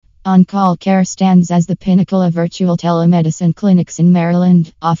On-call care stands as the pinnacle of virtual telemedicine clinics in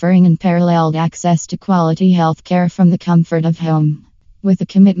Maryland, offering unparalleled access to quality health care from the comfort of home. With a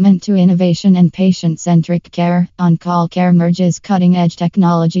commitment to innovation and patient-centric care, on-call care merges cutting-edge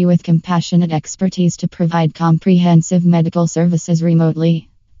technology with compassionate expertise to provide comprehensive medical services remotely.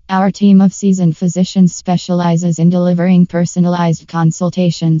 Our team of seasoned physicians specializes in delivering personalized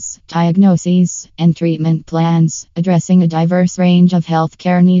consultations, diagnoses, and treatment plans, addressing a diverse range of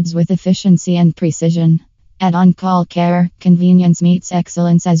healthcare needs with efficiency and precision. At On-Call Care, convenience meets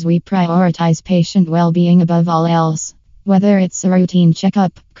excellence as we prioritize patient well-being above all else. Whether it's a routine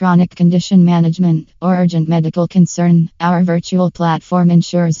checkup, chronic condition management, or urgent medical concern, our virtual platform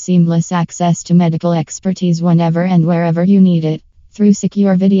ensures seamless access to medical expertise whenever and wherever you need it. Through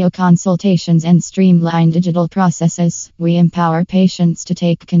secure video consultations and streamlined digital processes, we empower patients to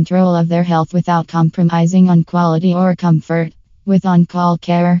take control of their health without compromising on quality or comfort. With On-Call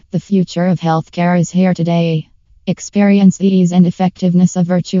Care, the future of healthcare is here today. Experience the ease and effectiveness of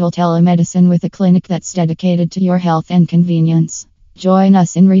virtual telemedicine with a clinic that's dedicated to your health and convenience. Join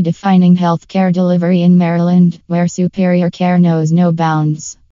us in redefining healthcare delivery in Maryland, where superior care knows no bounds.